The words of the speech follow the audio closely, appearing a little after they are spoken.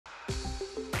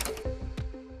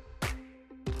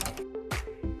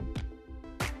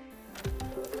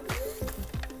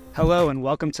Hello and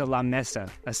welcome to La Mesa,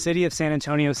 a City of San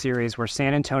Antonio series where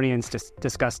San Antonians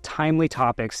discuss timely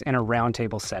topics in a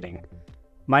roundtable setting.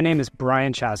 My name is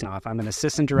Brian Chasnoff. I'm an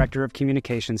Assistant Director of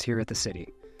Communications here at the city.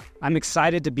 I'm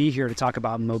excited to be here to talk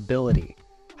about mobility,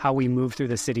 how we move through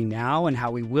the city now and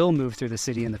how we will move through the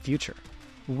city in the future.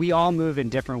 We all move in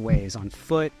different ways, on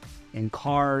foot, in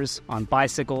cars, on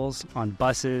bicycles, on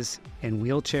buses, in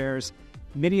wheelchairs.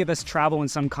 Many of us travel in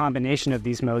some combination of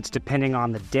these modes depending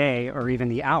on the day or even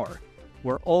the hour.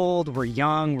 We're old, we're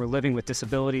young, we're living with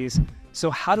disabilities.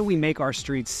 So how do we make our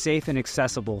streets safe and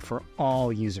accessible for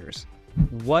all users?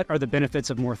 What are the benefits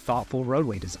of more thoughtful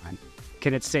roadway design?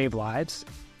 Can it save lives,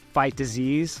 fight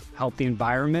disease, help the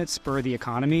environment, spur the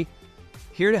economy?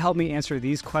 Here to help me answer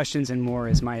these questions and more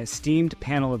is my esteemed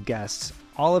panel of guests,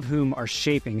 all of whom are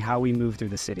shaping how we move through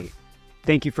the city.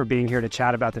 Thank you for being here to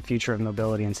chat about the future of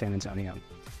mobility in San Antonio.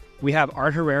 We have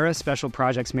Art Herrera, Special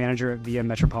Projects Manager at Via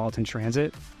Metropolitan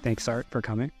Transit. Thanks, Art, for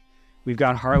coming. We've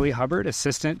got Harley Hubbard,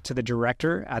 Assistant to the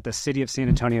Director at the City of San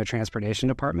Antonio Transportation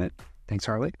Department. Thanks,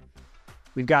 Harley.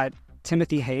 We've got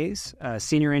Timothy Hayes,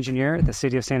 Senior Engineer at the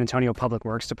City of San Antonio Public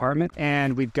Works Department.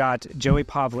 And we've got Joey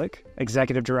Pavlik,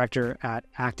 Executive Director at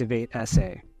Activate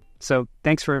SA. So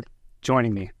thanks for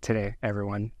joining me today,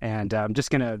 everyone. And I'm just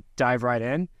going to dive right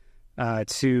in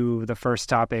to the first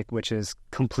topic, which is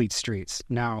complete streets.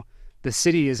 Now, the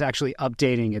city is actually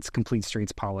updating its complete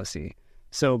streets policy.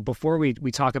 So before we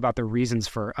talk about the reasons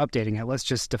for updating it, let's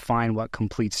just define what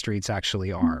complete streets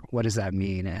actually are. What does that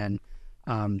mean? And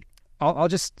I'll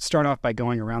just start off by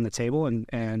going around the table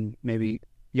and maybe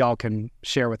y'all can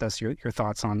share with us your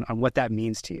thoughts on what that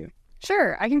means to you.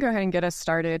 Sure, I can go ahead and get us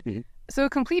started. Mm-hmm. So a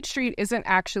complete street isn't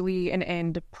actually an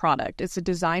end product. It's a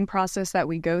design process that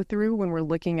we go through when we're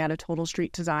looking at a total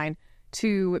street design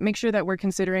to make sure that we're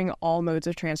considering all modes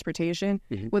of transportation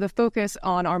with a focus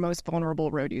on our most vulnerable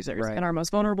road users. Right. And our most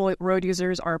vulnerable road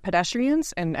users are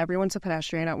pedestrians, and everyone's a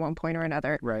pedestrian at one point or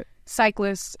another. Right.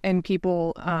 Cyclists and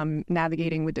people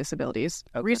navigating with disabilities.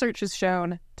 Okay. Research has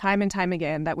shown time and time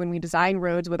again that when we design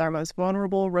roads with our most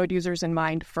vulnerable road users in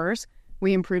mind first,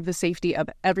 we improve the safety of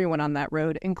everyone on that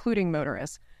road, including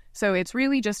motorists. So it's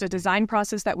really just a design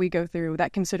process that we go through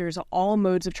that considers all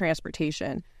modes of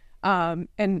transportation.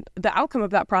 And the outcome of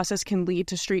that process can lead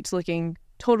to streets looking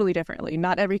totally differently.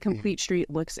 Not every complete street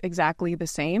looks exactly the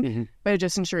same, but it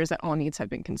just ensures that all needs have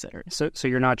been considered. So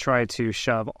you're not trying to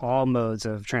shove all modes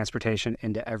of transportation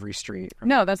into every street? Right?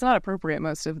 No, that's not appropriate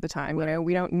most of the time. You know,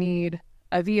 we don't need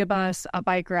a via bus, a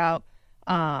bike route,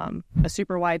 a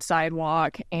super wide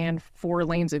sidewalk, and 4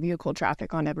 lanes of vehicle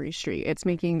traffic on every street. It's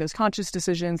making those conscious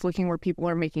decisions, looking where people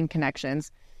are making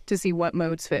connections to see what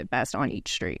modes fit best on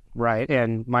each street. Right.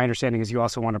 And my understanding is you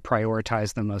also want to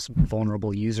prioritize the most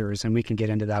vulnerable users, and we can get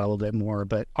into that a little bit more.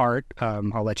 But Art,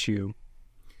 I'll let you.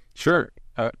 Sure.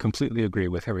 Completely agree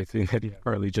with everything that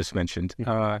Harley just mentioned.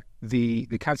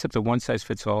 The concept of one size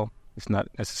fits all is not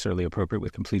necessarily appropriate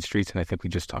with complete streets, and I think we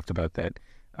just talked about that.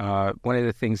 One of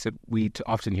the things that we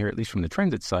often hear, at least from the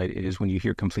transit side, is when you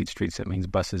hear complete streets, that means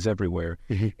buses everywhere.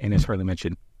 And as Harley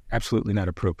mentioned, absolutely not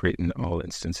appropriate in all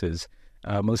instances.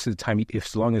 Most of the time,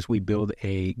 as long as we build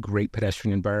a great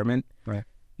pedestrian environment, right,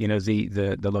 you know,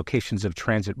 the locations of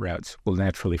transit routes will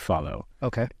naturally follow.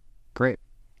 Okay, great.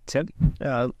 Tim?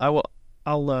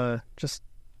 I'll just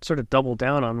sort of double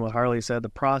down on what Harley said. The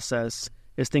process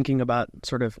is thinking about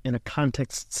sort of in a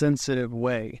context-sensitive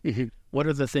way. What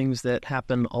are the things that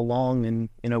happen along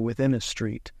and, within a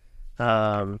street?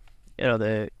 The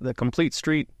complete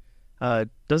street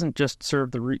doesn't just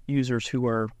serve the users who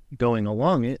are going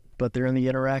along it, but they're in the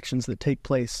interactions that take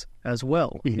place as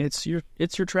well. It's your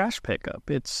trash pickup.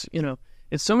 It's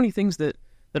so many things that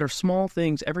are small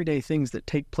things, everyday things that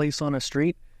take place on a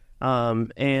street,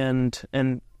 and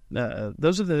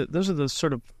those are the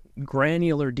sort of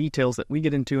granular details that we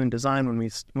get into in design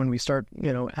when we start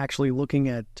actually looking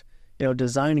at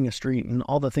designing a street and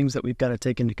all the things that we've got to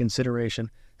take into consideration.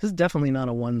 This is definitely not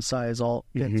a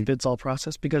one-size-fits-all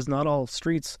process, because not all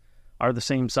streets are the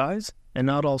same size, and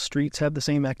not all streets have the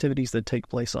same activities that take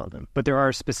place on them. But there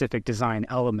are specific design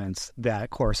elements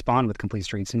that correspond with complete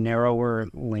streets, narrower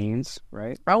lanes,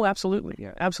 right? Oh, absolutely.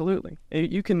 Yeah, absolutely.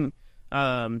 You can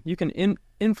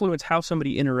influence how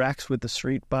somebody interacts with the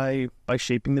street by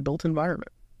shaping the built environment.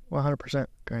 100%.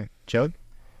 Great. Joe?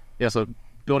 Yeah, so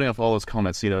building off all those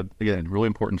comments, again, really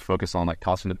important to focus on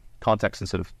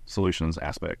context-sensitive solutions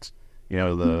aspects.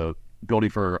 The building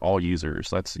for all users.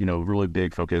 That's, really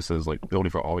big focus is like building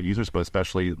for all users, but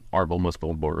especially our most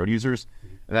vulnerable road users.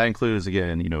 And that includes,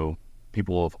 again,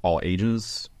 people of all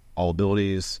ages, all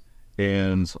abilities,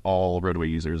 and all roadway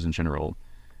users in general.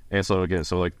 And so, again,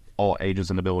 all ages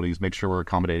and abilities, make sure we're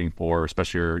accommodating for,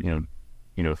 especially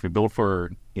if we build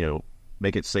for,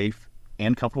 make it safe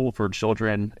and comfortable for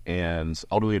children and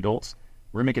elderly adults,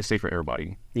 we're gonna make it safe for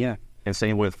everybody. Yeah. And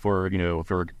same with if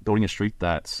we're building a street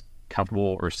that's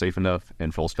comfortable or safe enough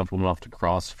and feels comfortable enough to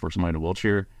cross for somebody in a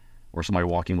wheelchair or somebody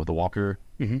walking with a walker,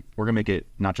 we're gonna make it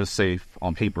not just safe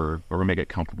on paper, but we're gonna make it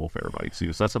comfortable for everybody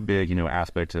too. So that's a big,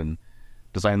 aspect in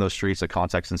designing those streets, a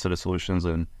context-sensitive solutions.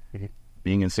 And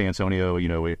being in San Antonio,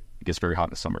 it gets very hot in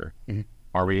the summer.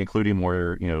 Are we including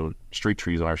more, street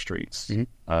trees on our streets?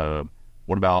 What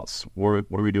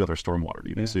do we do with our stormwater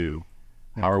even too?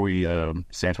 How are we,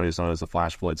 San Antonio is known as a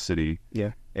flash flood city.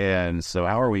 Yeah. And so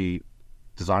how are we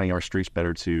designing our streets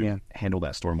better to handle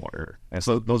that stormwater? And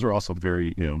so those are also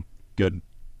very, good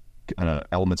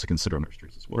elements to consider on our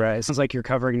streets as well. Right. It sounds like you're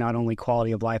covering not only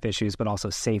quality of life issues, but also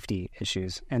safety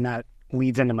issues. And that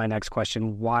leads into my next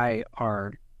question. Why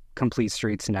are complete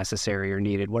streets necessary or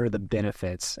needed? What are the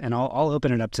benefits? And I'll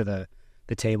open it up to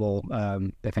the table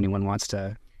if anyone wants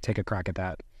to take a crack at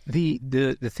that.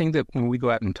 The thing that when we go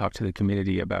out and talk to the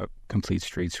community about complete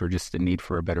streets or just the need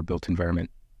for a better built environment,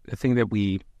 the thing that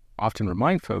we often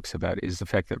remind folks about is the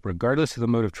fact that regardless of the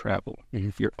mode of travel,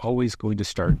 you're always going to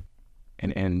start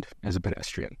and end as a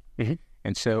pedestrian.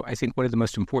 And so I think one of the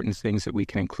most important things that we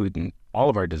can include in all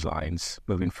of our designs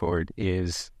moving forward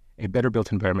is a better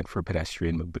built environment for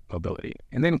pedestrian mobility.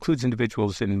 And that includes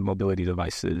individuals in mobility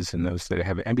devices and those that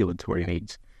have ambulatory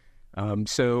needs.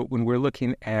 So when we're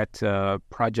looking at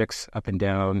projects up and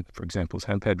down, for example,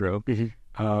 San Pedro,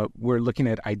 we're looking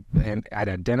at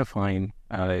identifying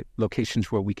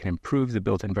locations where we can improve the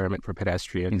built environment for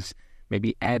pedestrians,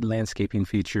 maybe add landscaping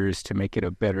features to make it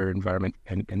a better environment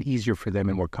and easier for them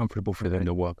and more comfortable for them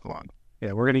to walk along.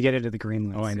 Yeah, we're going to get into the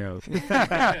Greenlands. Oh, I know.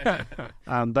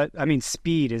 But, I mean,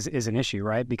 speed is an issue,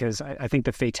 right? Because I think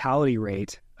the fatality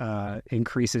rate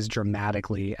increases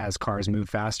dramatically as cars move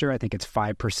faster. I think it's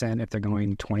 5% if they're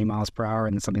going 20 miles per hour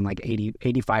and something like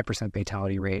 85%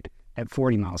 fatality rate at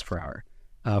 40 miles per hour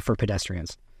for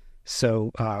pedestrians.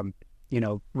 So,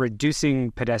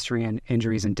 reducing pedestrian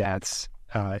injuries and deaths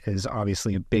is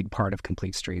obviously a big part of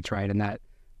complete streets, right? And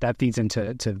that feeds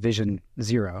into Vision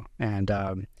Zero.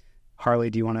 And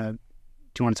Harley, do you want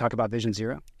to talk about Vision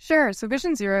Zero? Sure. So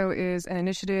Vision Zero is an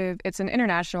initiative. It's an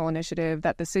international initiative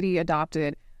that the city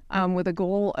adopted with a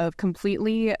goal of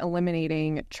completely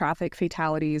eliminating traffic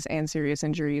fatalities and serious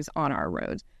injuries on our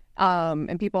roads.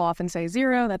 And people often say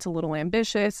zero. That's a little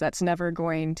ambitious. That's never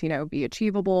going to, be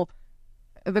achievable.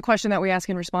 The question that we ask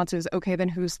in response is, okay, then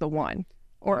who's the one?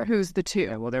 Or who's the two?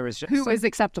 Yeah, well, who is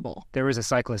acceptable? There was a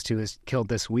cyclist who was killed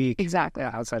this week. Exactly.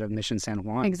 Outside of Mission San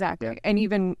Juan. Exactly. Yeah. And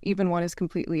even one is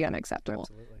completely unacceptable.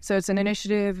 Absolutely. So it's an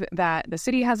initiative that the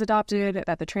city has adopted,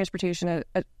 that the transportation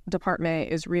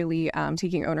department is really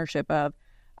taking ownership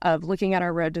of looking at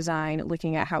our road design,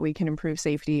 looking at how we can improve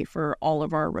safety for all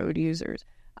of our road users.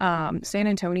 San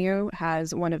Antonio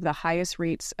has one of the highest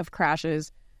rates of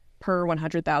crashes per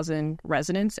 100,000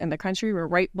 residents in the country. We're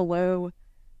right below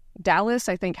Dallas,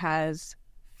 I think, has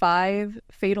 5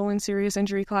 fatal and serious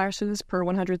injury crashes per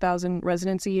 100,000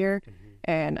 residents a year,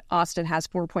 and Austin has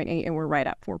 4.8, and we're right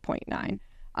at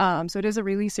 4.9. So it is a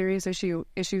really serious issue.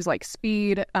 Issues like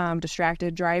speed,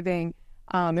 distracted driving,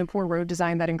 and poor road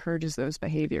design that encourages those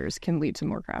behaviors can lead to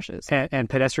more crashes. And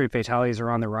pedestrian fatalities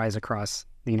are on the rise across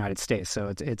the United States,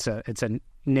 so it's a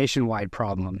nationwide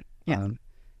problem. Yeah.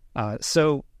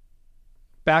 So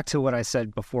back to what I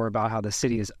said before about how the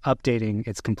city is updating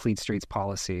its complete streets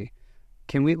policy.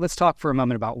 Let's talk for a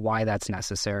moment about why that's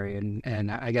necessary,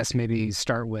 and I guess maybe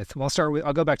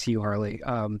I'll go back to you, Harley.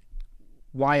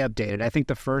 Why update it? I think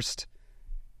the first,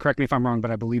 correct me if I'm wrong, but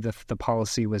I believe the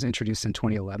policy was introduced in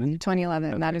 2011.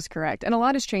 2011, okay. That is correct. And a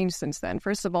lot has changed since then.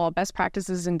 First of all, best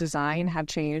practices in design have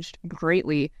changed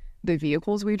greatly. The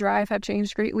vehicles we drive have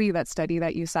changed greatly. That study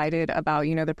that you cited about,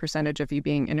 the percentage of you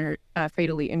being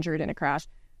fatally injured in a crash,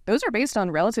 those are based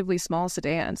on relatively small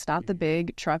sedans, not the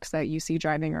big trucks that you see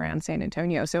driving around San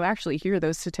Antonio. So actually here,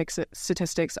 those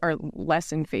statistics are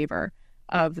less in favor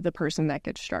of the person that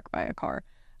gets struck by a car.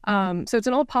 So it's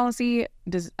an old policy.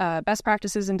 Best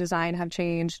practices in design have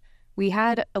changed. We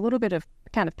had a little bit of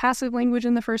kind of passive language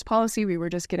in the first policy. We were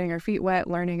just getting our feet wet,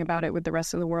 learning about it with the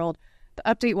rest of the world. The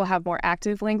update will have more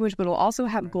active language, but it'll also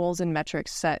have goals and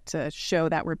metrics set to show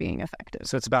that we're being effective.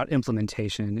 So it's about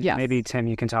implementation. Yes. Maybe, Tim,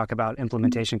 you can talk about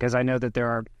implementation, because I know that there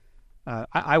are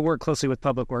I work closely with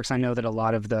Public Works. I know that a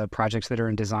lot of the projects that are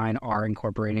in design are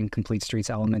incorporating complete streets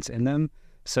elements in them.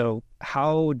 So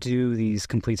how do these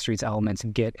complete streets elements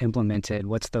get implemented?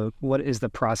 What is the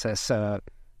process, a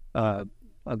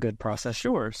good process?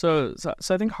 Sure. So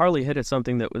I think Harley hit at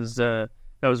something that was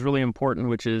that was really important,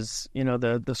 which is,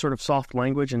 the sort of soft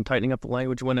language and tightening up the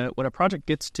language when a project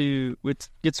gets to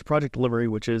project delivery,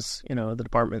 which is, the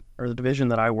department or the division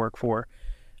that I work for.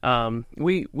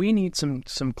 We need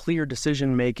some clear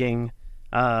decision making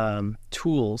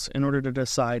tools in order to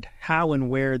decide how and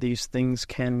where these things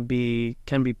can be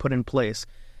put in place.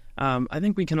 I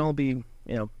think we can all be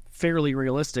fairly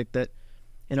realistic that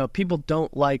people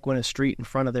don't like when a street in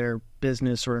front of their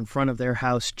business or in front of their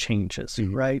house changes,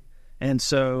 right? And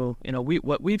so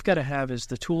what we've got to have is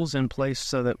the tools in place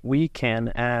so that we can,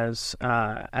 as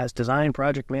design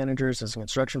project managers, as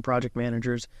construction project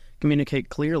managers, communicate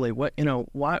clearly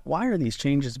why are these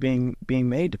changes being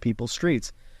made to people's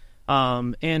streets.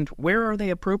 And where are they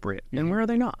appropriate and where are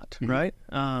they not, right?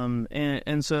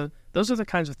 And so those are the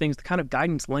kinds of things, the kind of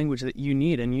guidance language that you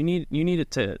need, and you need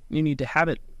to have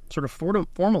it sort of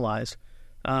formalized,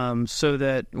 so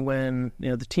that when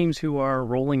the teams who are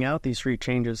rolling out these street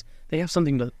changes, they have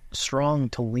something strong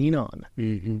to lean on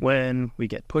when we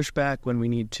get pushback, when we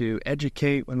need to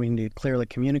educate, when we need to clearly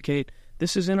communicate.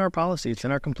 This is in our policy. It's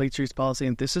in our complete streets policy,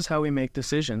 and this is how we make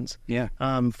decisions.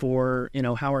 For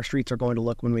how our streets are going to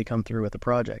look when we come through with a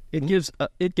project. It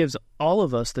gives all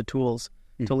of us the tools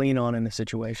to lean on in a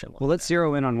situation. Well, let's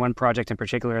zero in on one project in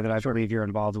particular that I believe you're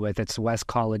involved with. It's West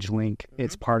College Link.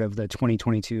 It's part of the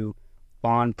 2022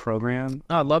 bond program.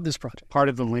 Oh, I love this project. Part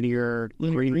of the linear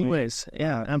greenways.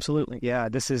 Yeah, absolutely. Yeah,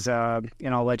 this is and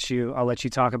I'll let you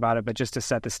talk about it, but just to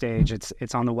set the stage,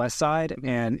 it's on the west side,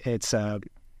 and it's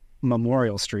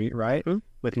Memorial Street, right?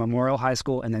 With Memorial High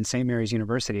School and then St. Mary's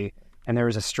University. And there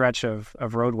is a stretch of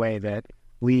roadway that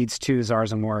leads to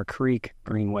Zarzamora Creek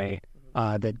Greenway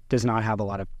that does not have a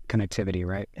lot of connectivity,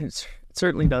 right? It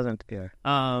certainly doesn't. Yeah.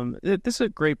 This is a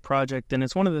great project, and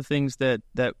it's one of the things that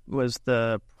was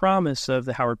the promise of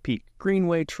the Howard Peak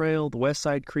Greenway Trail, the West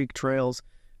Side Creek Trails,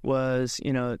 was,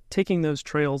 taking those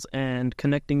trails and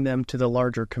connecting them to the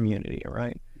larger community,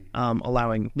 right?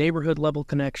 Allowing neighborhood-level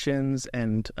connections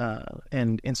and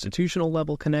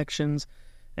institutional-level connections.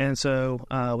 And so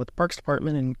what the Parks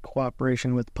Department, in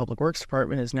cooperation with the Public Works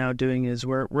Department, is now doing is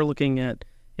we're looking at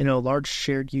large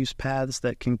shared-use paths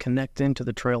that can connect into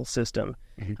the trail system,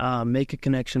 make a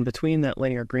connection between that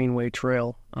linear greenway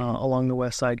trail along the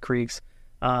West Side Creeks,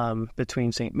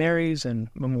 between St. Mary's and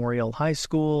Memorial High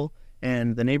School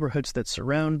and the neighborhoods that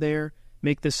surround there.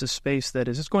 Make this a space that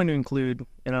is going to include,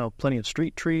 plenty of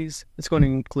street trees. It's going to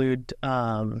include,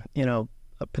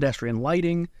 pedestrian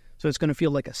lighting. So it's going to feel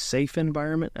like a safe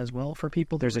environment as well for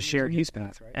people. There's a shared use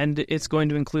path, right? And it's going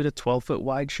to include a 12-foot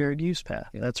wide shared use path.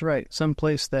 Yeah. That's right. Some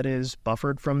place that is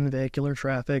buffered from the vehicular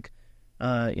traffic,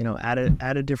 at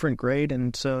a different grade.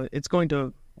 And so it's going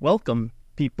to welcome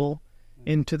people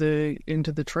into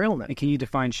the trail net. And can you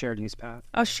define shared use path?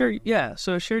 Sure. Yeah.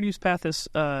 So a shared use path is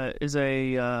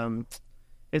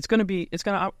it's going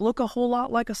to look a whole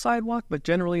lot like a sidewalk, but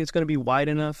generally it's going to be wide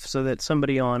enough so that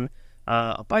somebody on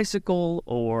a bicycle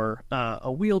or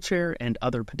a wheelchair and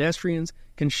other pedestrians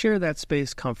can share that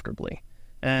space comfortably.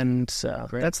 And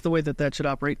that's the way that should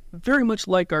operate, very much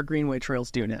like our greenway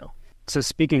trails do now. So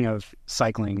speaking of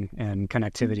cycling and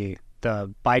connectivity,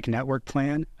 the bike network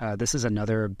plan, this is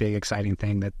another big exciting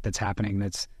thing that's happening,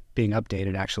 that's being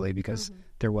updated actually, because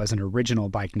there was an original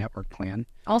bike network plan.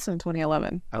 Also in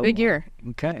 2011. Big year.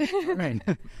 Okay. All right.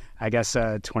 I guess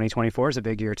 2024 is a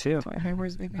big year too. 2024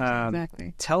 is a big year too.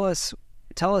 Exactly. Tell us,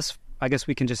 I guess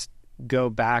we can just go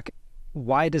back.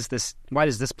 Why does this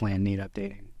plan need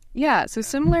updating? Yeah. So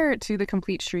similar to the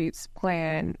Complete Streets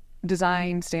plan,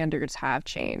 design standards have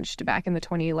changed. Back in the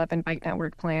 2011 bike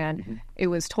network plan, it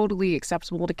was totally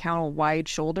acceptable to count a wide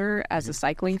shoulder as a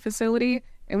cycling facility.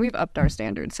 And we've upped our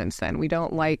standards since then. We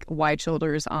don't like wide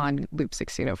shoulders on Loop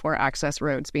 1604 access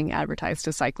roads being advertised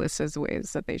to cyclists as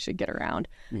ways that they should get around.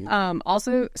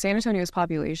 Also, San Antonio's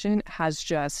population has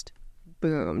just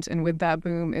boomed. And with that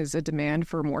boom is a demand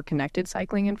for more connected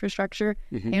cycling infrastructure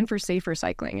and for safer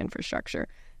cycling infrastructure.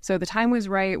 So the time was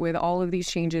right with all of these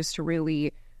changes to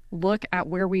really look at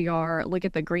where we are, look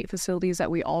at the great facilities that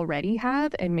we already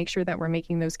have, and make sure that we're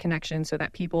making those connections so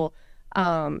that people,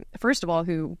 first of all,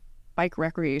 who bike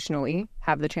recreationally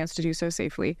have the chance to do so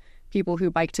safely, people who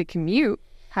bike to commute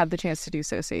have the chance to do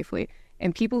so safely,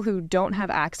 and people who don't have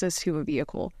access to a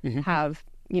vehicle have,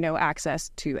 access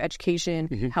to education,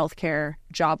 healthcare,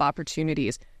 job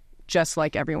opportunities, just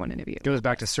like everyone in a vehicle. Goes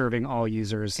back to serving all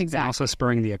users. Exactly. And also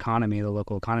spurring the economy, the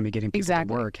local economy, getting people to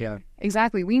work. Yeah.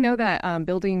 Exactly. We know that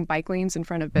building bike lanes in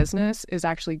front of business is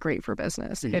actually great for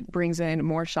business. It brings in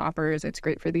more shoppers. It's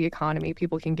great for the economy.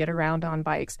 People can get around on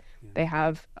bikes. They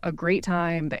have a great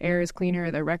time. The air is cleaner.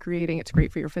 They're recreating. It's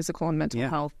great for your physical and mental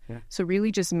health. So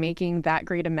really just making that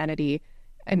great amenity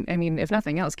And I mean, if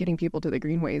nothing else, getting people to the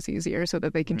greenway is easier so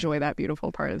that they can enjoy that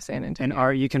beautiful part of San Antonio.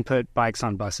 And you can put bikes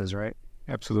on buses, right?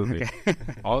 Absolutely. Okay.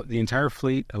 The entire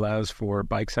fleet allows for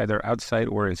bikes either outside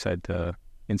or inside the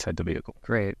vehicle.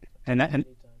 Great. And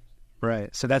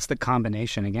right. So that's the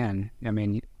combination again. I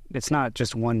mean, it's not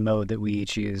just one mode that we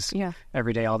each use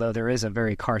every day, although there is a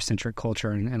very car-centric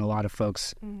culture and a lot of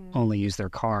folks only use their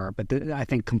car. But I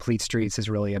think Complete Streets is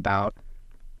really about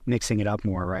mixing it up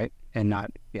more, right? And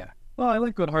not, Well, I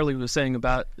like what Harley was saying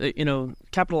about,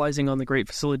 capitalizing on the great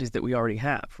facilities that we already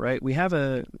have, right? We have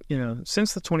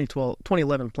since the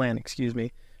 2011 plan,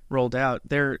 rolled out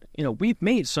there, we've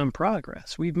made some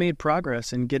progress. We've made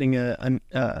progress in getting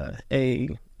a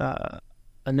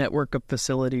network of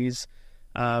facilities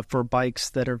for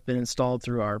bikes that have been installed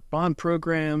through our bond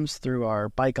programs, through our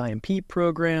bike IMP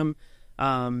program.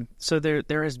 So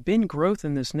there has been growth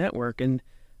in this network, and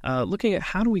looking at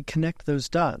how do we connect those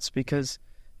dots, because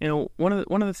one of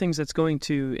the things that's going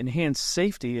to enhance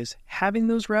safety is having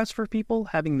those routes for people,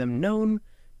 having them known,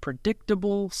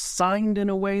 predictable, signed in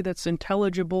a way that's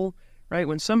intelligible, right?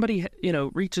 When somebody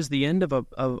reaches the end of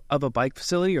a bike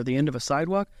facility or the end of a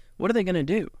sidewalk, what are they going to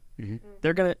do? Mm-hmm.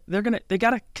 They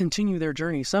got to continue their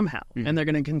journey somehow, and they're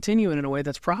going to continue it in a way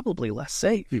that's probably less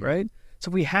safe, right? So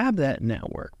if we have that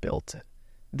network built,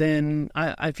 then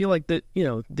I feel like that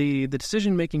the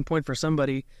decision making point for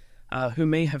somebody who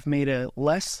may have made a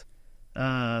less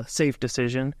safe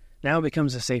decision now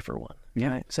becomes a safer one. Yeah.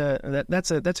 Right? So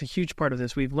that's a huge part of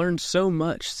this. We've learned so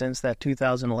much since that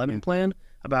 2011 plan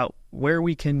about where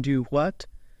we can do what.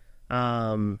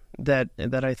 That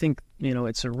I think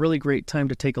it's a really great time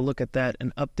to take a look at that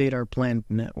and update our planned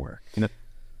network.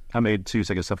 I made to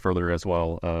take a step further as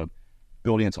well.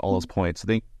 Building into all those points, I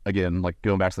think again, like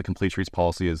going back to the Complete Streets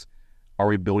policy, is are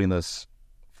we building this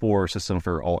for a system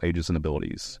for all ages and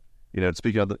abilities?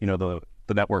 Speaking of the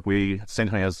network, San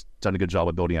Antonio has done a good job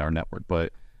of building our network.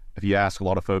 But if you ask a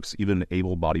lot of folks, even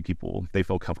able-bodied people, they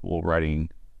feel comfortable riding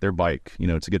their bike,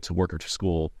 to get to work or to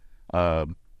school.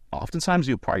 Oftentimes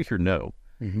you'll probably hear no,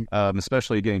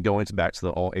 especially again going back to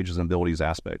the all ages and abilities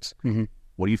aspects. Mm-hmm.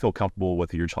 What do you feel comfortable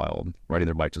with your child riding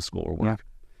their bike to school or work? Yeah.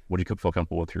 What do you feel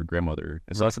comfortable with your grandmother?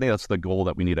 And so I think that's the goal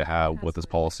that we need to have with this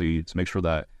policy, to make sure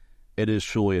that it is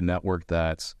truly a network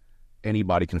that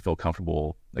anybody can feel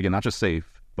comfortable, again, not just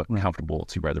safe, but comfortable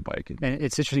to ride their bike. And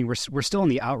it's interesting, we're still in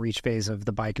the outreach phase of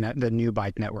the new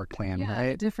bike network plan,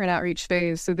 right? Different outreach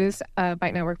phase. So this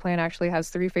bike network plan actually has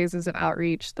 3 phases of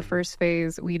outreach. The first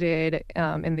phase we did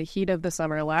in the heat of the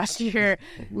summer last year.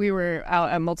 We were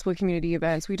out at multiple community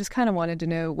events. We just kind of wanted to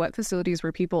know what facilities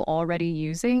were people already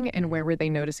using and where were they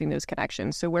noticing those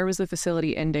connections. So where was the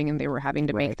facility ending and they were having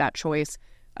to make that choice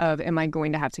of, am I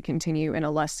going to have to continue in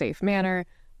a less safe manner?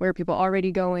 Where are people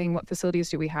already going? What facilities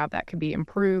do we have that could be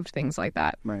improved? Things like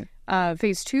that. Right.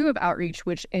 Phase 2 of outreach,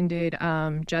 which ended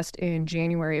just in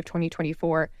January of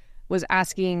 2024, was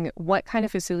asking what kind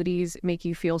of facilities make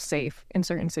you feel safe in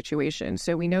certain situations.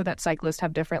 So we know that cyclists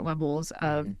have different levels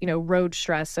of, road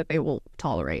stress that they will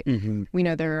tolerate. Mm-hmm. We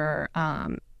know there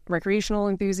are recreational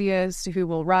enthusiasts who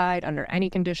will ride under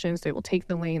any conditions. They will take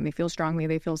the lane. They feel strongly.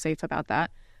 They feel safe about that.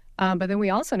 But then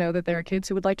we also know that there are kids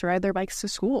who would like to ride their bikes to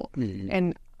school. Mm-hmm.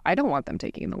 And I don't want them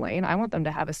taking the lane. I want them to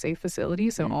have a safe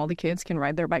facility so all the kids can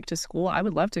ride their bike to school. I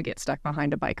would love to get stuck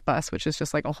behind a bike bus, which is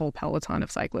just like a whole peloton of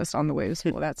cyclists on the way to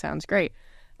school. That sounds great.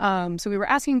 So we were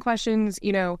asking questions,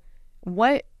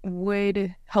 what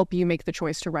would help you make the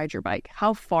choice to ride your bike?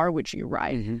 How far would you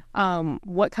ride? Mm-hmm.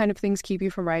 What kind of things keep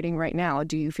you from riding right now?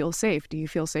 Do you feel safe? Do you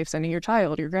feel safe sending your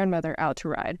child, your grandmother out to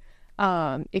ride?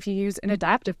 If you use an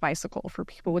adaptive bicycle for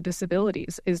people with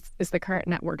disabilities, is the current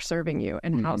network serving you,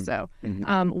 and how so?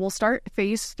 Mm-hmm. We'll start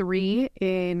phase 3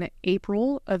 in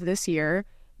April of this year.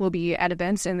 We'll be at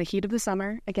events in the heat of the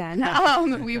summer again.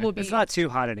 We will be. It's not too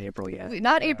hot in April yet.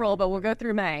 Not April, but we'll go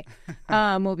through May.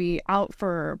 We'll be out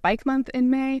for Bike Month in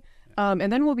May.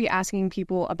 And then we'll be asking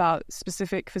people about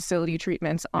specific facility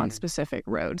treatments on specific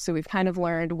roads. So we've kind of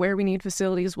learned where we need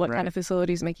facilities, what kind of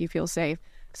facilities make you feel safe.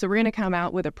 So we're going to come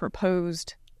out with a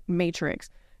proposed matrix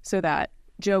so that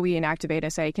Joey and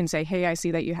Activate SA can say, hey, I see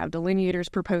that you have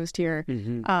delineators proposed here,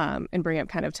 and bring up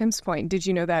kind of Tim's point. Did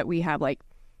you know that we have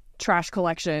trash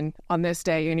collection on this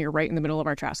day and you're right in the middle of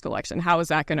our trash collection? How is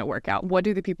that going to work out? What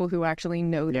do the people who actually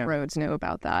know the roads know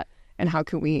about that? And how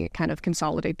can we kind of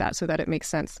consolidate that so that it makes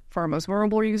sense for our most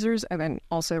vulnerable users and then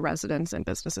also residents and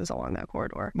businesses along that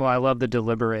corridor? Well, I love the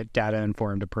deliberate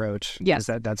data-informed approach. Yes.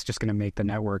 That's just going to make the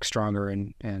network stronger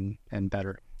and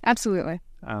better. Absolutely.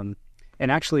 And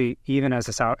actually, even as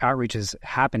this outreach is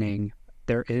happening,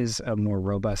 there is a more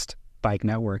robust bike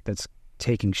network that's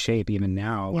taking shape even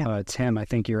now. Yeah. Tim, I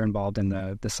think you're involved in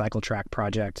the cycle track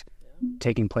project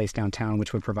taking place downtown,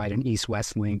 which would provide an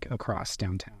east-west link across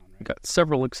downtown. We've got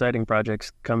several exciting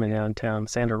projects coming downtown.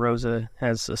 Santa Rosa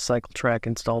has a cycle track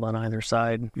installed on either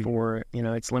side for,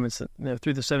 its limits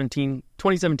through the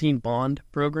 2017 bond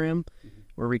program.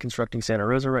 We're reconstructing Santa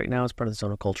Rosa right now as part of the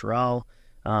Zona Cultural.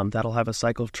 That'll have a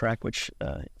cycle track, which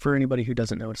for anybody who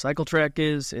doesn't know what a cycle track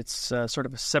is, it's sort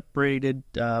of a separated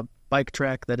bike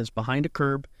track that is behind a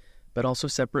curb, but also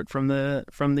separate from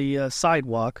the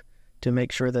sidewalk to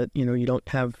make sure that you don't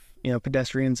have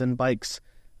pedestrians and bikes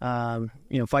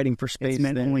fighting for space. It's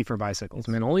meant only for bicycles. It's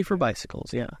meant only for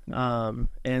bicycles, yeah.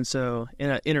 And so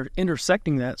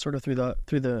intersecting that sort of through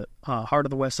the heart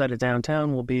of the west side of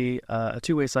downtown will be a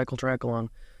two-way cycle track along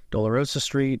Dolorosa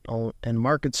Street and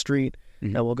Market Street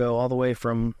that will go all the way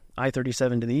from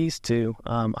I-37 to the east to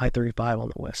I-35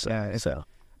 on the west side. So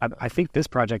I think this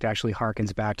project actually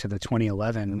harkens back to the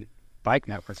 2011 bike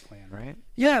network plan, right?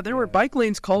 Yeah, there were bike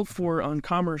lanes called for on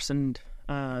Commerce and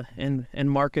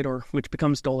Market, or which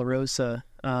becomes Dolorosa,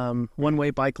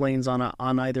 one-way bike lanes on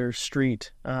either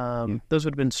street. Those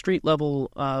would have been street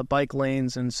level bike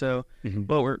lanes, and so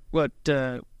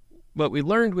what we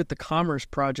learned with the Commerce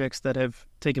projects that have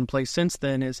taken place since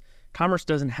then is Commerce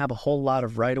doesn't have a whole lot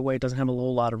of right of way, it doesn't have a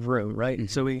whole lot of room, right?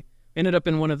 So we ended up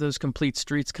in one of those complete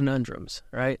streets conundrums,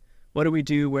 right? What do we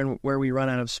do where we run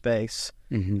out of space?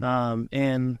 And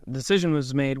the decision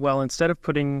was made, well, instead of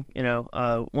putting,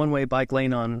 a one-way bike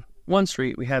lane on one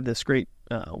street, we have this great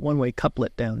one-way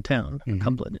couplet downtown,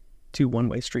 couplet, two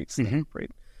one-way streets.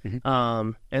 Right?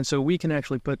 And so we can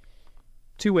actually put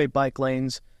two-way bike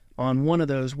lanes on one of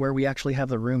those where we actually have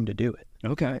the room to do it.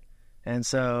 Okay. And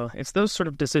so it's those sort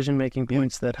of decision-making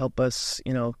points that help us,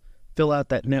 fill out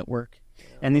that network.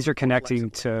 And these are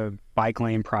connecting to bike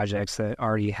lane projects that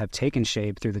already have taken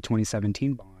shape through the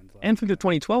 2017 bond. And through the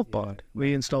 2012 bond.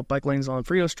 We installed bike lanes on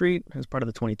Frio Street as part of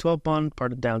the 2012 bond,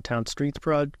 part of Downtown Streets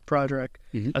project.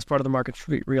 As part of the Market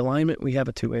Street realignment, we have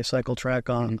a two-way cycle track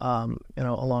on,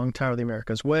 along Tower of the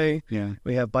Americas Way. Yeah.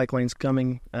 We have bike lanes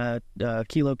coming at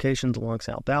key locations along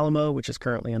South Alamo, which is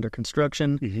currently under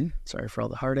construction. Sorry for all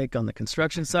the heartache on the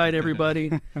construction side,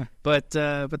 everybody. But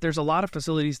there's a lot of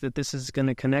facilities that this is going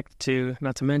to connect to,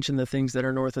 not to mention the things that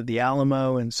are north of the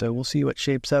Alamo. And so we'll see what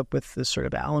shapes up with this sort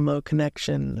of Alamo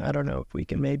connection. I don't know if we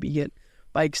can maybe get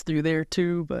bikes through there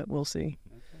too, but we'll see.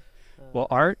 Well,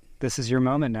 Art, this is your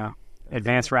moment now.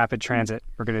 Advanced Rapid Transit.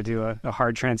 We're going to do a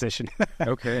hard transition.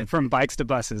 Okay. From bikes to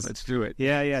buses. Let's do it.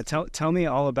 Yeah. Tell me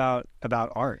all about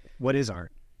ART. What is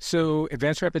ART? So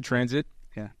Advanced Rapid Transit,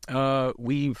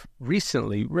 we've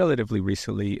relatively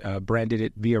recently, branded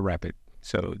it Via Rapid.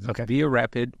 So Via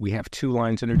Rapid, we have two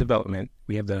lines under development.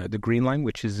 We have the green line,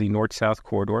 which is the north-south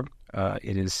corridor.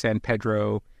 It is San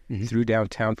Pedro through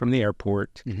downtown from the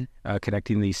airport,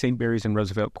 connecting the St. Mary's and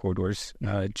Roosevelt corridors,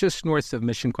 just north of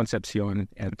Mission Concepcion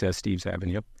at Steves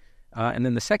Avenue. And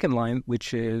then the second line,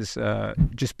 which is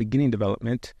just beginning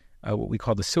development, what we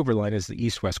call the Silver Line, is the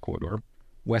east-west corridor,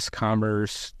 West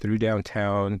Commerce through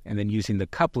downtown, and then using the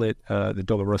couplet, the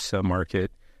Dolorosa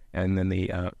Market, and then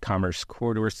the Commerce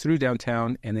corridors through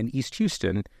downtown, and then East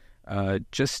Houston,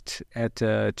 just at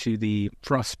to the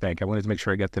Frost Bank. I wanted to make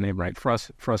sure I got the name right.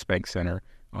 Frost Bank Center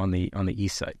on the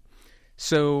east side.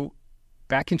 So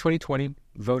back in 2020,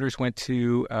 voters went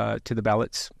to the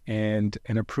ballots and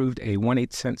approved a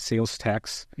 1/8 cent sales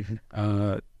tax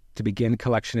to begin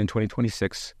collection in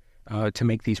 2026 to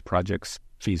make these projects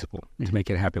feasible, to make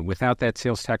it happen. Without that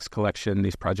sales tax collection,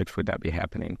 these projects would not be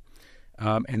happening.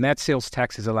 And that sales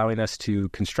tax is allowing us to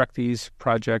construct these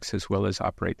projects as well as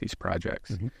operate these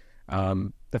projects.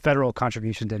 The federal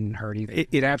contribution didn't hurt either.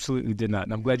 It absolutely did not,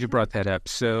 and I'm glad you brought that up.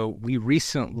 So we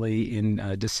recently, in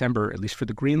December, at least for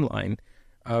the Green Line,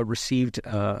 received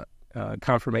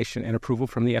confirmation and approval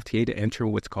from the FTA to enter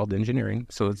what's called engineering.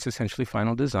 So it's essentially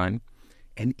final design.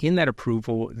 And in that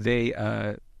approval, they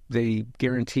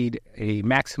guaranteed a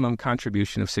maximum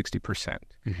contribution of 60%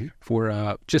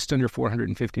 for just under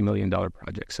 $450 million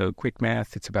project. So quick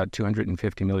math, it's about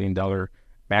 $250 million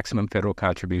maximum federal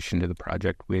contribution to the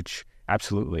project, which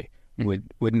absolutely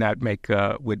would not make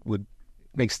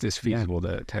makes this feasible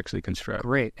to actually construct.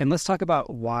 Great. And let's talk about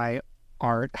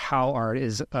how ART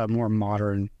is a more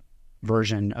modern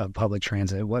version of public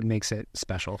transit. What makes it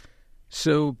special?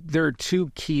 So there are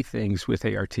two key things with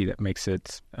ART that makes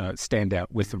it stand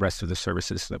out with the rest of the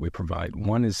services that we provide.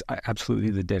 One is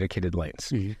absolutely the dedicated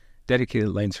lanes. Dedicated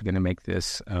lanes are going to make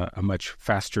this a much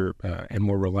faster and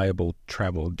more reliable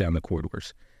travel down the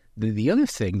corridors. The other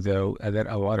thing, though, that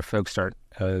a lot of folks aren't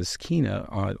as keen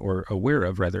on or aware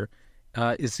of, rather,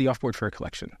 is the off-board fare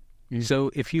collection.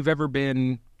 So if you've ever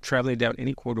been traveling down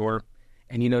any corridor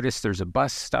and you notice there's a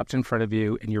bus stopped in front of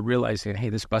you and you're realizing, hey,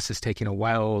 this bus is taking a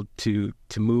while to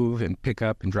move and pick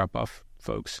up and drop off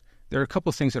folks, there are a couple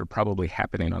of things that are probably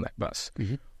happening on that bus.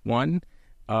 Mm-hmm. One,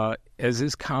 as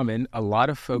is common, a lot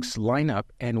of folks line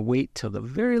up and wait till the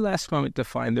very last moment to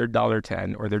find their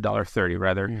 $1.10 or their $1.30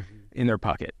 rather in their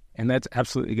pocket. And that's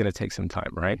absolutely going to take some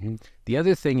time, right? Mm-hmm. The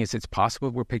other thing is it's possible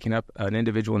we're picking up an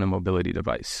individual in a mobility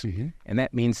device. Mm-hmm. And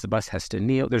that means the bus has to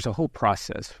kneel. There's a whole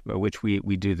process by which we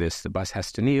do this. The bus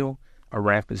has to kneel, a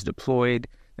ramp is deployed,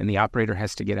 then the operator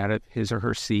has to get out of his or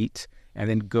her seat and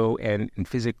then go and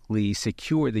physically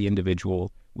secure the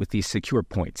individual with these secure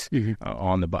points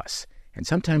on the bus. And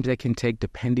sometimes that can take,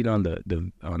 depending on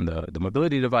the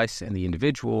mobility device and the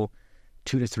individual,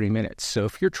 2 to 3 minutes. So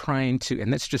if you're trying to,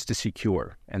 and that's just to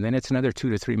secure, and then it's another 2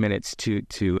 to 3 minutes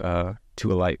to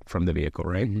alight from the vehicle,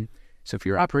 right? Mm-hmm. So if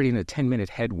you're operating a 10-minute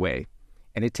headway,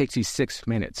 and it takes you 6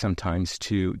 minutes sometimes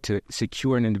to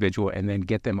secure an individual and then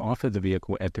get them off of the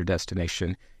vehicle at their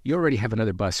destination, you already have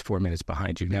another bus 4 minutes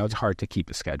behind you. Now it's hard to keep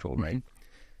a schedule, right? Mm-hmm.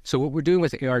 So what we're doing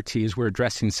with ART is we're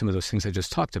addressing some of those things I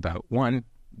just talked about. One,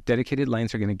 dedicated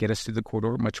lanes are going to get us through the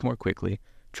corridor much more quickly.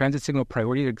 Transit signal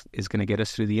priority is going to get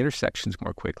us through the intersections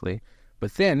more quickly.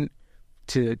 But then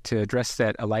to address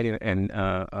that alighting and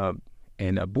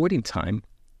boarding time,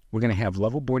 we're going to have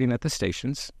level boarding at the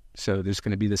stations. So there's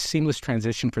going to be the seamless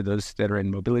transition for those that are in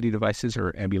mobility devices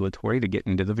or ambulatory to get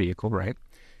into the vehicle, right?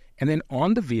 And then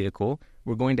on the vehicle,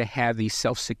 we're going to have the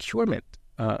self-securement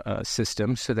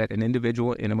system so that an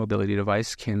individual in a mobility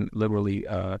device can literally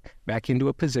back into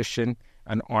a position,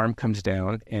 an arm comes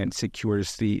down and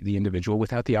secures the individual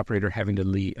without the operator having to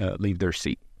leave their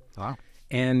seat. Wow.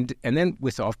 And then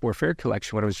with off-board fare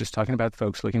collection, what I was just talking about,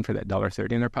 folks looking for that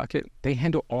 $1.30 in their pocket, they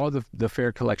handle all the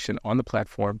fare collection on the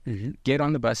platform, get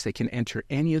on the bus, they can enter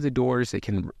any of the doors, they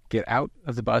can get out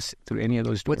of the bus through any of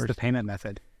those doors. What's the payment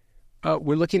method?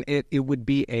 We're looking at, it would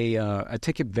be a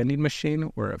ticket vending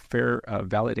machine or a fare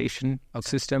validation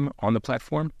system on the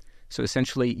platform. So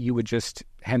essentially, you would just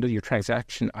handle your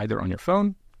transaction either on your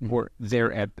phone or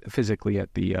there physically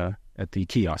at the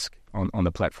kiosk on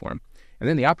the platform. And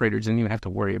then the operator doesn't even have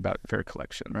to worry about fare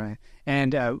collection. Right.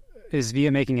 And is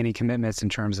VIA making any commitments in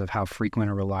terms of how frequent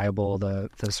or reliable the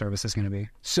service is going to be?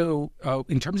 So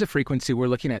in terms of frequency, we're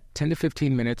looking at 10 to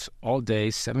 15 minutes all day,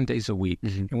 7 days a week.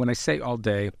 Mm-hmm. And when I say all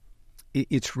day,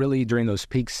 it's really during those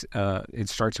peaks. It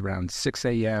starts around 6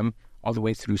 a.m., all the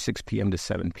way through 6 p.m. to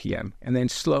 7 p.m. And then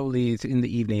slowly in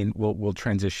the evening, we'll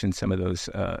transition some of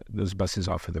those buses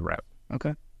off of the route.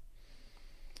 Okay.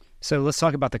 So let's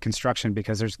talk about the construction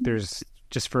because there's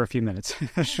just for a few minutes.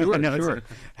 Sure.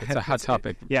 It's a hot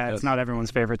topic. Yeah, yes. It's not everyone's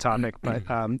favorite topic, but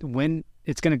when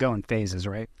it's going to go in phases,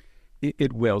 right?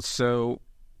 It will. So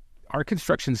our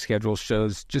construction schedule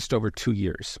shows just over 2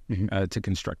 years to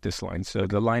construct this line. So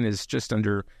the line is just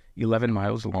under 11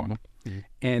 miles long. Mm-hmm.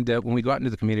 And when we go out into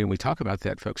the community and we talk about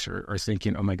that, folks are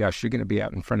thinking, oh my gosh, you're going to be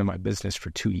out in front of my business for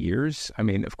 2 years. I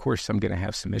mean, of course, I'm going to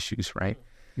have some issues, right?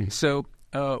 Mm-hmm. So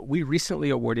we recently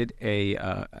awarded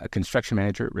a construction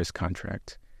manager at risk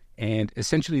contract. And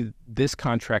essentially, this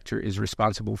contractor is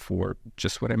responsible for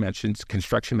just what I mentioned,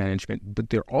 construction management, but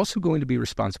they're also going to be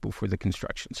responsible for the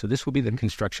construction. So this will be the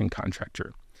construction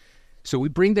contractor. So we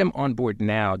bring them on board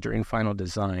now during final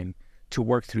design to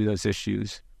work through those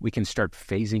issues. We can start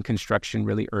phasing construction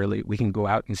really early. We can go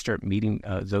out and start meeting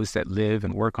those that live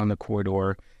and work on the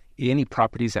corridor. Any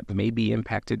properties that may be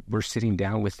impacted, we're sitting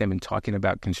down with them and talking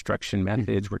about construction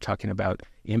methods. We're talking about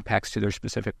impacts to their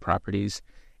specific properties.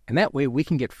 And that way we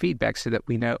can get feedback so that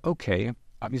we know, okay,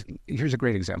 obviously, here's a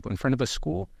great example. In front of a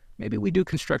school, maybe we do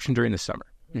construction during the summer.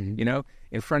 Mm-hmm. You know,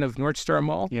 in front of North Star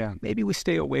Mall, maybe we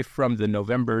stay away from the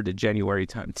November to January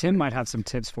time. Tim might have some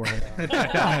tips for you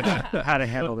how to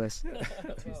handle this.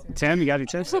 Tim, you got any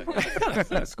tips?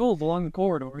 Schools along the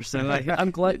corridor, so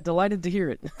I'm delighted to hear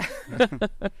it.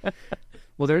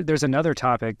 Well, there's another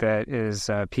topic that is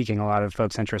piquing a lot of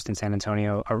folks' interest in San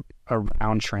Antonio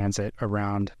around transit,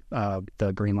 around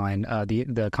the Green Line,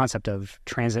 the concept of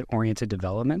transit-oriented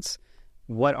developments.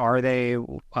 What are they?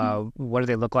 What do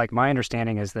they look like? My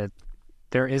understanding is that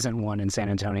there isn't one in San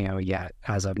Antonio yet,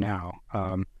 as of now.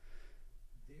 There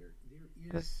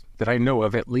is, that I know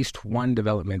of, at least one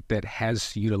development that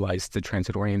has utilized the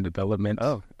transit-oriented development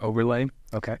overlay.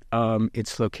 Okay.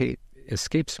 Its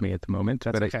escapes me at the moment.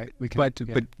 That's but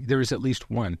okay. But there is at least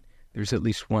one. There's at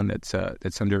least one that's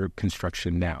under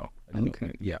construction now.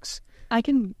 Okay. Yes. I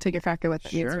can take a crack at what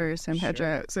that means for San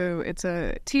Pedro. So it's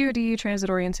a TOD,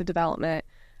 transit-oriented development,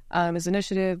 is an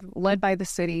initiative led by the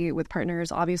city with partners,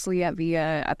 obviously, at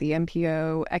VIA, at the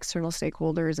MPO, external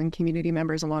stakeholders, and community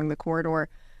members along the corridor.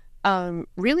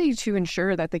 really to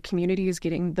ensure that the community is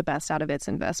getting the best out of its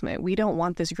investment. We don't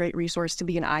want this great resource to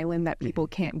be an island that people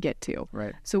can't get to.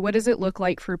 Right. So what does it look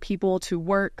like for people to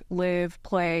work, live,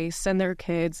 play, send their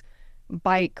kids,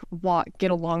 bike, walk,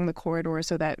 get along the corridor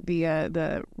so that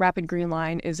the Rapid Green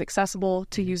Line is accessible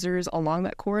to users along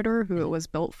that corridor who it was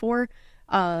built for,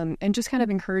 and just kind of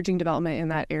encouraging development in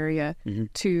that area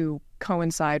to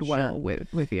coincide well with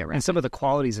Via Rapid. And some of the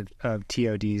qualities of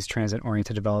TODs,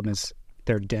 transit-oriented developments,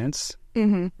 they're dense,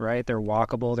 right? They're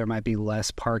walkable. There might be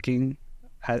less parking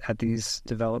at these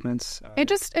developments. It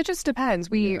just depends.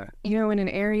 We, in an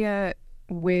area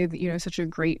with, such a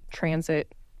great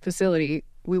transit facility,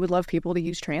 we would love people to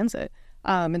use transit.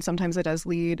 And sometimes it does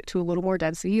lead to a little more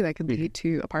density. That could lead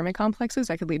to apartment complexes.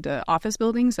 That could lead to office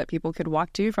buildings that people could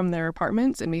walk to from their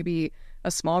apartments, and maybe a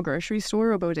small grocery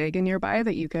store or bodega nearby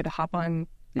that you could hop on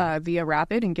via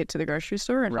Rapid and get to the grocery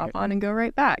store and hop on and go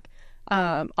right back.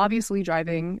 Obviously,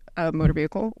 driving a motor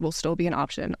vehicle will still be an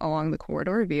option along the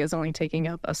corridor. Via is only taking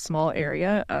up a small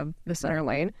area of the center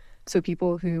lane. So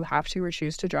people who have to or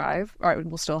choose to drive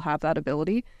will still have that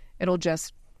ability. It'll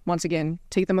just, once again,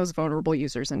 take the most vulnerable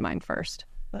users in mind first.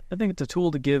 I think it's a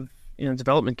tool to give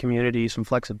development community some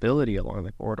flexibility along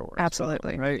the corridor.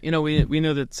 Absolutely. Right. We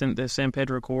know that the San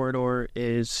Pedro corridor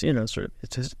is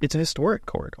it's a historic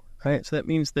corridor, right? So that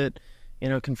means that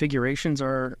configurations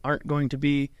aren't going to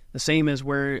be the same as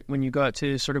when you go out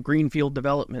to sort of greenfield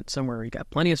development somewhere where you got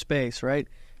plenty of space, right?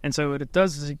 And so what it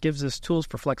does is it gives us tools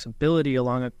for flexibility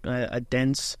along a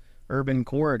dense urban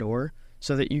corridor,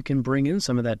 so that you can bring in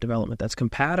some of that development that's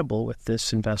compatible with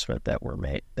this investment that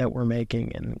we're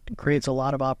making, and creates a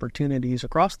lot of opportunities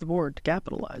across the board to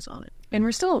capitalize on it. And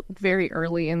we're still very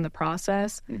early in the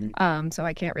process, so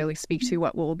I can't really speak to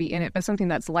what will be in it. But something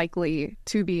that's likely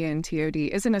to be in TOD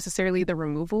isn't necessarily the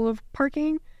removal of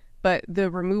parking, but the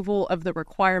removal of the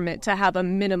requirement to have a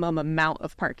minimum amount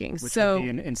of parking. Which would be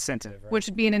an incentive, right? Which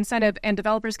would be an incentive, and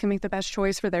developers can make the best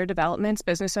choice for their developments.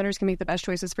 Business owners can make the best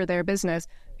choices for their business,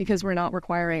 because we're not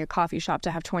requiring a coffee shop to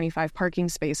have 25 parking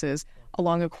spaces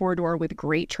along a corridor with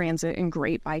great transit and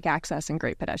great bike access and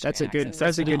great pedestrian access.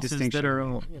 That's a good distinction. That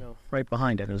are right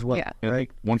behind it as well. Yeah.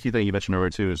 Right. One key thing you mentioned earlier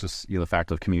too is just the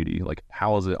fact of community. Like,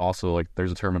 how is it also, like,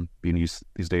 there's a term being used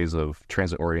these days of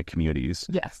transit-oriented communities.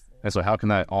 Yes. And so how can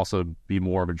that also be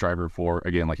more of a driver for,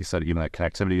 again, like you said, even that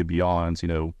connectivity beyond,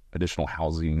 additional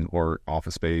housing or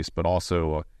office space, but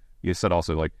also, you said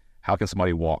also, like, how can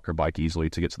somebody walk or bike easily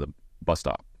to get to the bus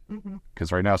stop?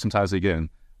 Because right now, sometimes, again,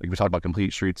 like we talked about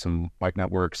complete streets and bike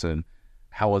networks, and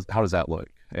how does that look?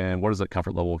 And what is that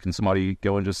comfort level? Can somebody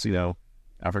go and just,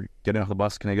 after getting off the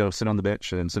bus, can they go sit on the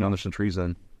bench and sit under some trees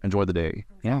and enjoy the day?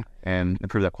 Yeah. And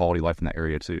improve that quality of life in that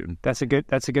area too. That's a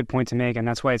good point to make, and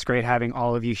that's why it's great having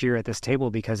all of you here at this table,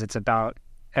 because it's about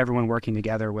everyone working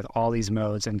together with all these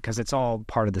modes, and because it's all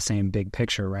part of the same big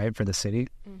picture, right, for the city.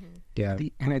 Yeah.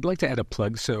 And I'd like to add a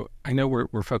plug. So I know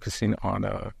we're focusing on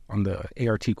the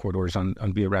ART corridors, on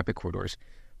Via Rapid corridors,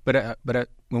 but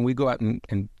when we go out and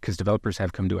because developers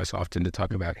have come to us often to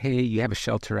talk about, hey, you have a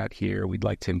shelter out here, we'd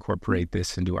like to incorporate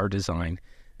this into our design.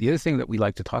 The other thing that we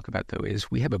like to talk about, though,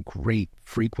 is we have a great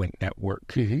frequent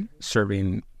network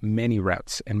serving many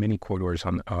routes and many corridors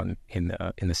in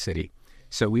the city.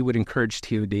 So we would encourage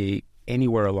TOD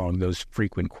anywhere along those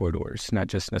frequent corridors, not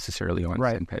just necessarily on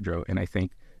San Pedro. And I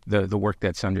think the work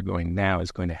that's undergoing now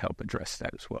is going to help address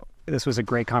that as well. This was a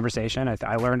great conversation.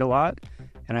 I learned a lot,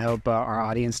 and I hope our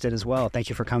audience did as well. Thank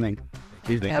you for coming.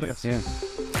 Thank you. Yeah.